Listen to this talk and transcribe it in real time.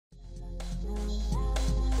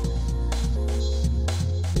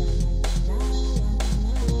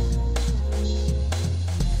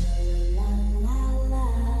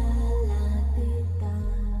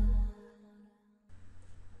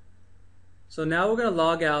So now we're going to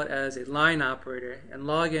log out as a line operator and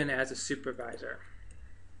log in as a supervisor.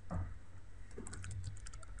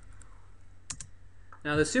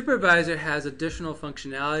 Now the supervisor has additional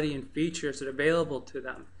functionality and features that are available to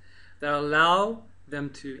them that allow them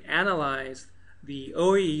to analyze the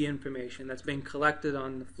OEE information that's being collected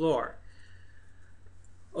on the floor.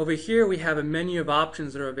 Over here we have a menu of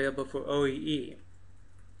options that are available for OEE.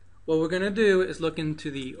 What we're going to do is look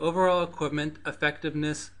into the overall equipment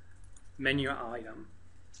effectiveness menu item.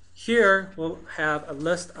 Here we'll have a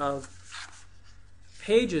list of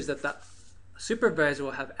pages that the supervisor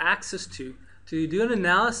will have access to do an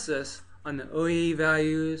analysis on the OEE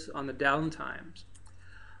values, on the downtimes.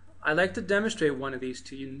 I'd like to demonstrate one of these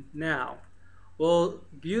to you now. We'll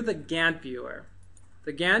view the Gantt viewer.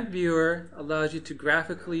 The Gantt viewer allows you to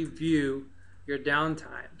graphically view your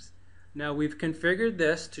downtimes. Now we've configured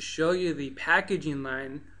this to show you the packaging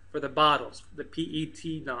line for the bottles, the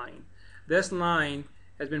PET line. This line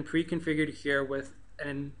has been pre-configured here with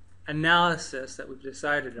an analysis that we've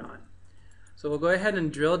decided on. So we'll go ahead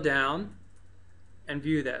and drill down and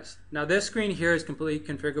view this. Now this screen here is completely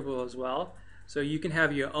configurable as well, so you can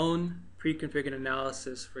have your own pre-configured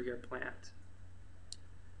analysis for your plant.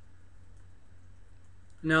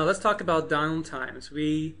 Now let's talk about downtimes.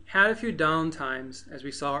 We had a few downtimes as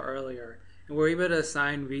we saw earlier, and we're able to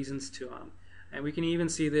assign reasons to them. And we can even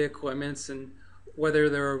see the equipments and whether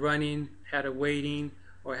they were running, had a waiting,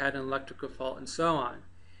 or had an electrical fault, and so on.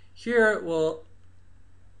 Here we'll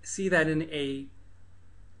see that in a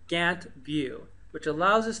Gantt view, which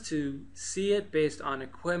allows us to see it based on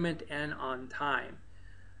equipment and on time.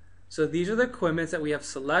 So these are the equipments that we have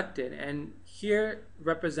selected, and here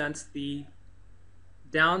represents the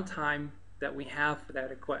downtime that we have for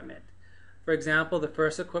that equipment. For example, the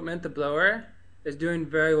first equipment, the blower, is doing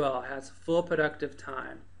very well, has full productive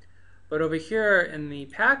time. But over here in the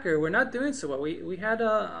packer, we're not doing so well. We had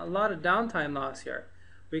a lot of downtime loss here.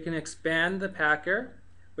 We can expand the packer,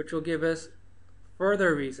 which will give us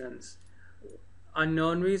further reasons.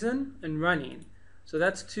 Unknown reason and running. So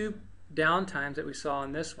that's two downtimes that we saw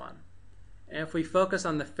in this one. And if we focus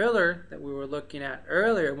on the filler that we were looking at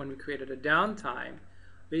earlier when we created a downtime,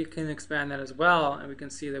 we can expand that as well, and we can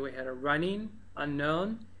see that we had a running,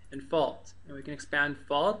 unknown, and fault. And we can expand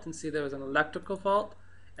fault and see there was an electrical fault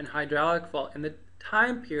and hydraulic fault in the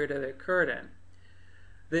time period that it occurred in.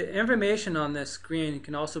 The information on this screen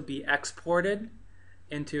can also be exported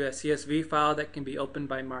into a CSV file that can be opened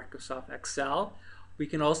by Microsoft Excel. We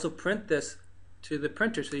can also print this to the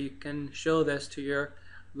printer, so you can show this to your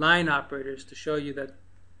line operators to show you that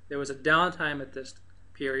there was a downtime at this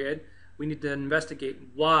period. We need to investigate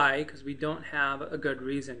why, because we don't have a good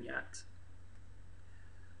reason yet.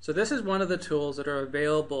 So this is one of the tools that are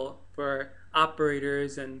available for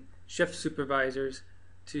operators and shift supervisors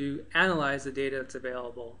to analyze the data that's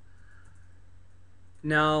available.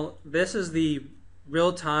 Now this is the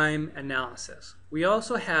real-time analysis. We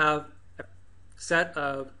also have a set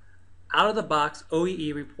of out-of-the-box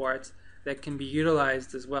OEE reports that can be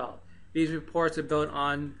utilized as well. These reports are built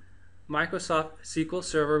on Microsoft SQL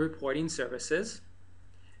Server reporting services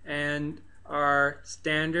and are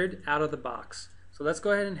standard out-of-the-box. So let's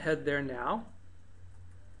go ahead and head there now.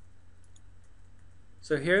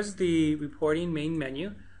 So here's the reporting main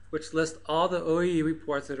menu, which lists all the OEE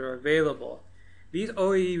reports that are available. These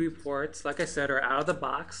OEE reports, like I said, are out of the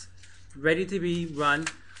box, ready to be run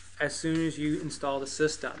as soon as you install the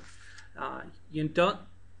system. You don't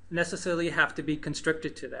necessarily have to be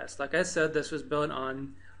constricted to this. Like I said, this was built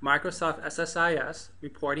on Microsoft SSIS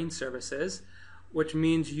reporting services, which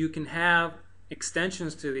means you can have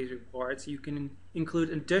extensions to these reports. You can include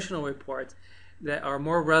additional reports that are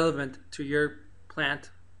more relevant to your plant.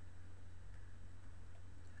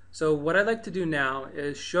 So what I'd like to do now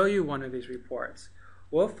is show you one of these reports.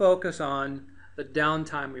 We'll focus on the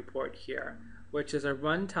downtime report here, which is a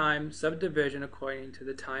runtime subdivision according to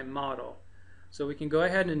the time model. So we can go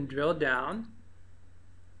ahead and drill down.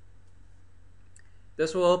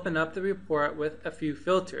 This will open up the report with a few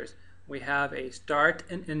filters. We have a start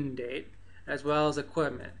and end date, as well as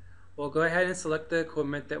equipment. We'll go ahead and select the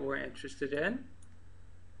equipment that we're interested in.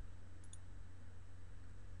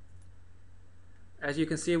 As you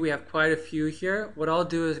can see, we have quite a few here. What I'll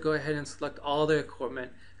do is go ahead and select all the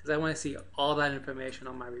equipment because I want to see all that information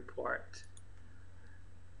on my report.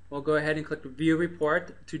 We'll go ahead and click View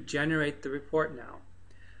Report to generate the report now.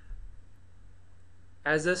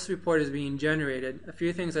 As this report is being generated, a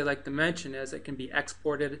few things I'd like to mention is it can be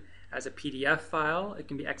exported as a PDF file, it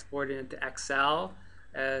can be exported into Excel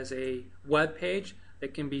as a web page,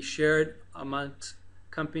 it can be shared amongst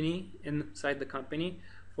inside the company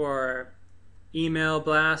for email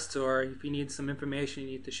blast, or if you need some information you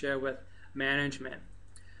need to share with management.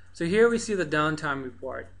 So here we see the downtime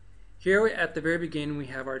report. Here at the very beginning we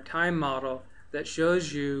have our time model that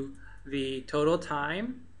shows you the total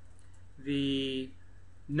time, the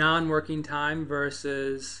non-working time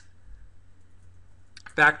versus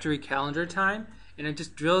factory calendar time, and it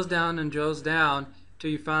just drills down and drills down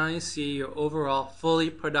till you finally see your overall fully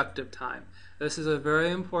productive time. This is a very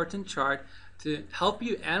important chart to help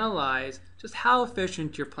you analyze just how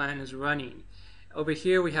efficient your plant is running. Over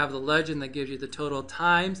here we have the legend that gives you the total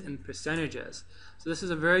times and percentages. So this is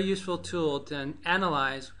a very useful tool to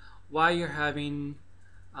analyze why you're having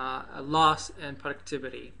a loss in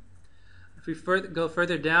productivity. If we go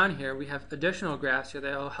further down here, we have additional graphs here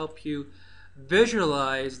that will help you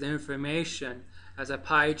visualize the information as a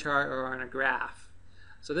pie chart or on a graph.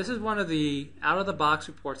 So this is one of the out-of-the-box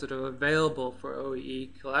reports that are available for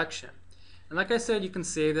OEE collection. And like I said, you can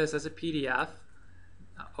save this as a PDF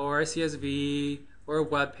or a CSV or a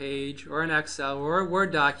web page or an Excel or a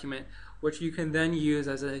Word document, which you can then use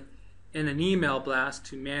as in an email blast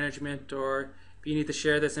to management, or if you need to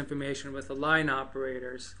share this information with the line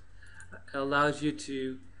operators. It allows you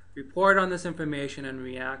to report on this information and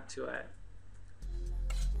react to it.